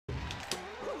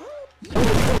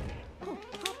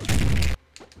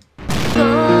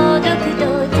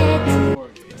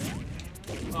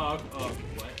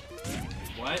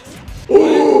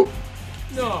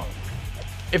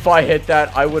If I hit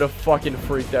that, I would have fucking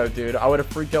freaked out, dude. I would have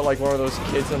freaked out like one of those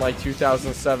kids in like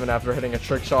 2007 after hitting a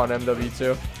trick shot on MW2.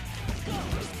 Yo!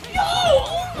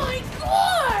 Oh my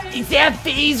god! Is that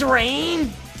FaZe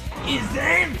Rain? Is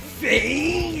that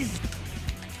FaZe?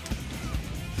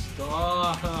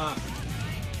 Stop!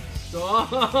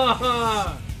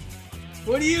 Stop!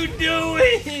 What are you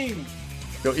doing?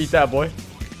 Go eat that, boy.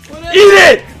 What Eat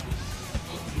it!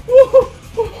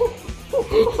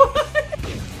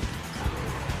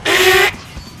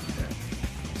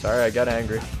 Sorry, I got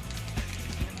angry.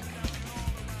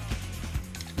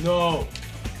 No.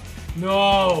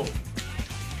 No.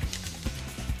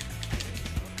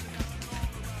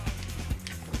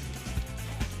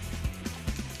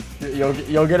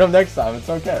 You'll get him next time. It's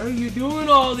okay. How are you doing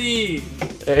all these?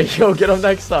 Hey, you'll get him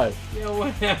next time. Yeah,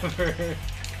 whatever.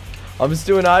 I'm just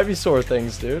doing Ivysaur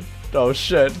things, dude. Oh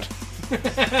shit.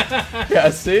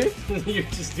 Yeah, see? You're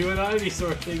just doing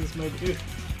Ivysaur things, my dude.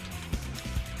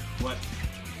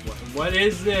 What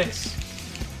is this?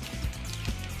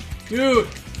 Dude!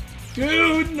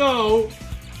 Dude, no!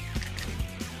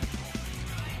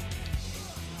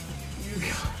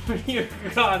 You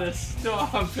gotta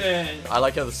stop it! I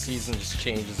like how the season just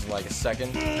changes in like a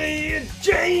second. It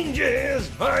changes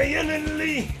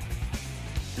violently!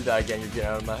 Do that again, you're getting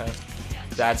out of my head.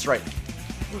 That's right.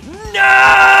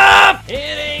 No! It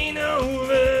ain't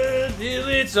over till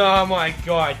it's... Oh my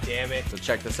god damn it. So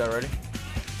check this out, ready?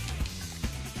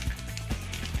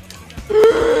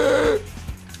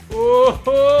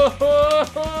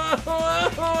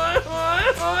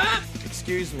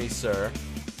 Excuse me, sir.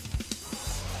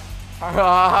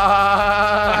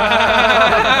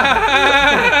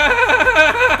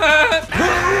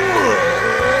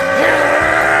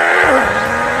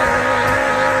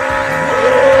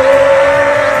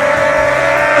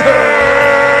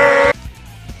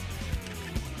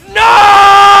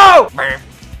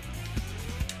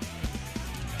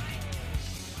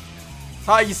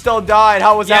 How you still died?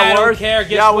 How was that worth? I don't care.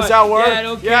 Guess yeah, was that worth? Yeah, I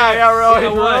don't care. Yeah, really,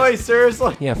 Yeah, really,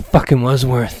 seriously. Yeah, fucking was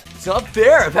worth. It's not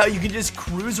fair of how you can just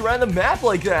cruise around the map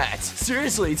like that.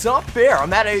 Seriously, it's not fair.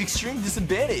 I'm at an extreme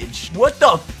disadvantage. What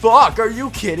the fuck? Are you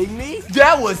kidding me?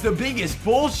 That was the biggest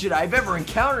bullshit I've ever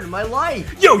encountered in my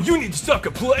life. Yo, you need to stop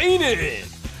complaining.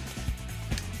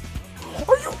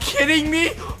 Are you kidding me?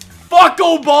 Fuck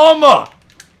Obama.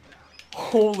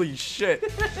 Holy shit.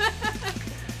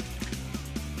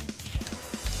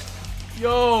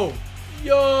 Yo!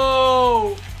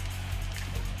 Yo!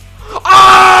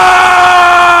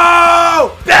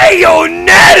 Oh!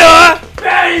 Bayonetta!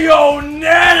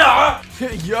 Bayonetta!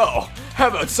 Yo, how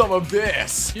about some of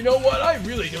this? You know what? I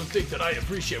really don't think that I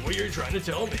appreciate what you're trying to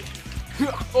tell me.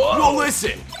 Well,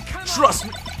 listen. Trust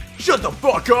me. Shut the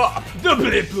fuck up. The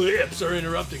blip blips are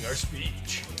interrupting our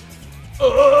speech.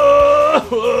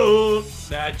 Oh,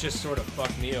 that just sort of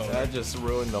fucked me over. That just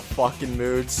ruined the fucking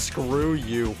mood. Screw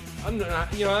you. I'm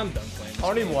not, you know, I'm done playing. I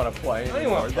don't even want to play anymore.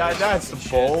 Even wanna play That's the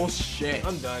bullshit.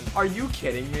 I'm done. Are you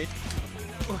kidding me?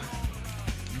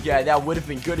 Yeah, that would have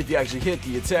been good if you actually hit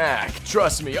the attack.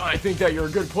 Trust me, I think that you're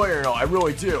a good player and all. I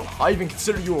really do. I even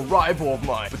consider you a rival of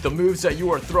mine. But the moves that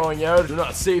you are throwing out are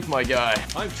not safe, my guy.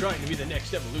 I'm trying to be the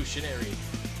next evolutionary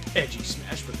edgy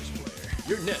Smash Brothers player.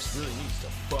 Your nest really needs to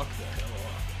fuck the hell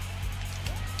off.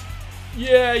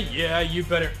 Yeah, you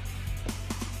better.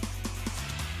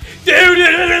 I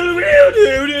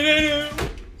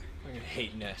fucking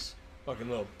hate Ness. Fucking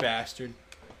little bastard.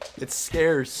 It's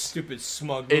scarce. Stupid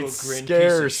smug little It's grin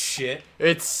scarce. piece of shit.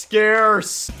 It's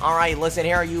scarce. Alright, listen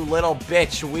here, you little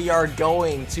bitch. We are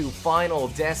going to Final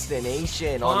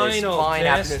Destination on this fine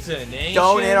afternoon.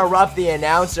 Don't interrupt the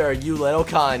announcer, you little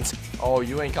cunt. Oh,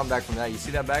 you ain't come back from that. You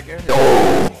see that back there?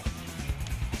 Yeah,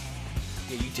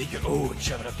 you take your and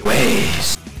shove it up your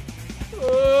waist.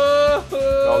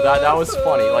 No, that was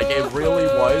funny. Like, it really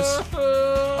was.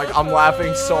 Like, I'm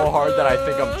laughing so hard that I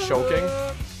think I'm choking.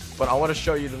 But I want to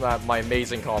show you my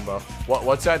amazing combo.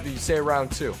 What's that? Did you say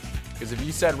round 2? Because if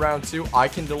you said round 2, I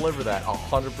can deliver that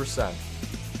 100%.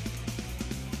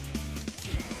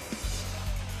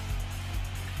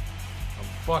 I'm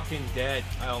fucking dead.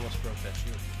 I almost broke that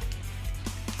shoe.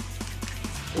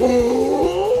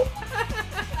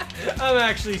 I'm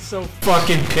actually so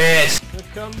fucking pissed.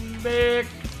 Come back.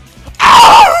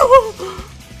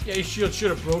 Yeah, you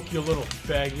should have broke, you little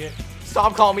faggot.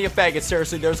 Stop calling me a faggot,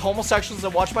 seriously. There's homosexuals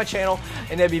that watch my channel,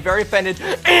 and they'd be very offended.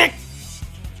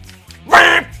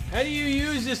 How do you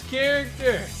use this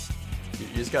character? You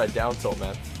just got a down tilt,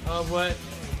 man. What?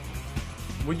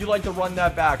 Would you like to run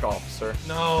that back, officer?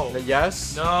 No.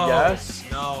 Yes? No. Yes?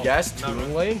 No. Yes?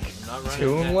 Toon Link?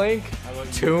 Toon Link?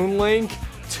 Toon Link?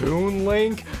 Toon Link? Toon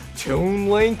Link? Toon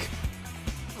Link?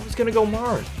 I was gonna go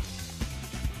Mars.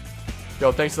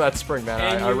 Yo, thanks for that spring,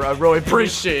 man. I really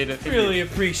appreciate it. Really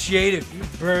appreciate it. You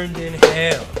burned in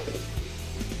hell.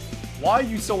 Why are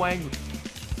you so angry?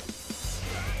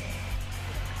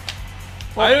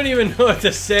 I don't even know what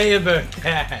to say about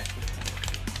that.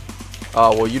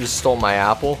 Oh, well, you just stole my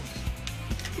apple.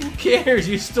 Who cares?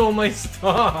 You stole my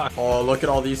stock. Oh, look at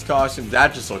all these costumes.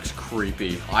 That just looks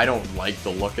creepy. I don't like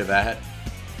the look of that.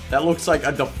 That looks like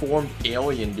a deformed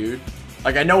alien, dude.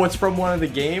 Like, I know it's from one of the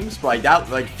games, but like that,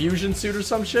 like fusion suit or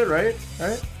some shit, right?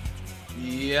 Right?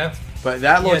 Yeah. But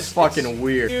that looks fucking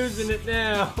weird. Using it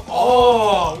now.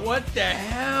 Oh, what the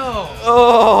hell?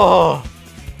 Oh.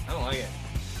 I don't like it.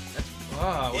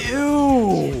 That's,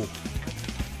 ew.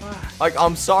 Like,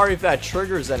 I'm sorry if that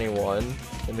triggers anyone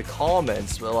in the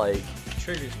comments, but like, it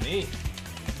triggers me.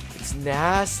 it's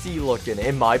nasty looking,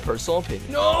 in my personal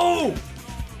opinion. No.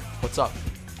 What's up?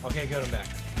 Okay, good. I'm back.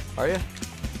 Are you?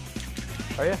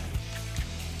 Are you?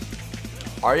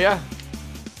 Are you?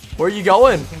 Where you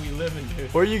going? We living,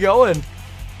 dude. Where you going?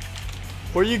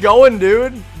 Where you going,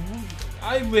 dude?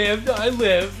 I lived.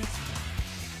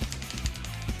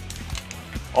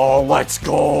 Oh, let's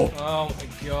go. Oh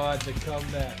my god, the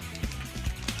comeback.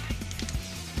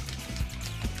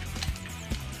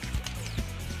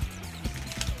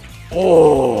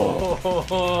 Oh.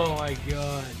 Oh my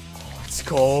god. Let's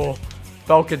go.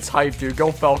 Falcon's hype, dude.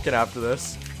 Go Falcon after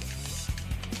this.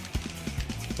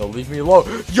 Don't leave me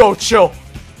alone. Yo, chill.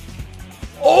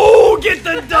 Oh, get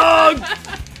the dog.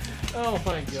 Oh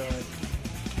my god.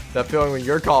 That feeling when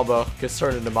your combo gets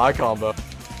turned into my combo.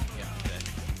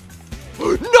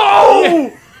 Yeah,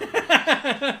 No!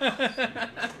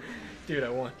 dude, I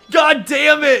won. God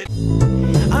damn it!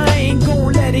 I ain't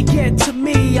gon' let it get to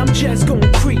me, I'm just gon'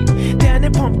 creep down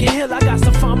in Pumpkin Hill, I got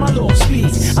to find my lost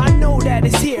piece. I know that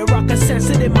it's here, I can sense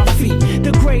it in my feet.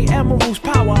 The great emerald's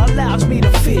power allows me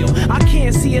to feel. I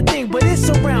can't see a thing, but it's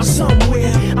around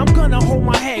somewhere. I'm gonna hold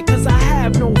my head, cause I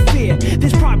have no fear.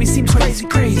 This probably seems crazy,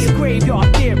 a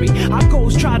graveyard theory. Our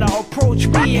ghosts try to approach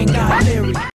me and got leery.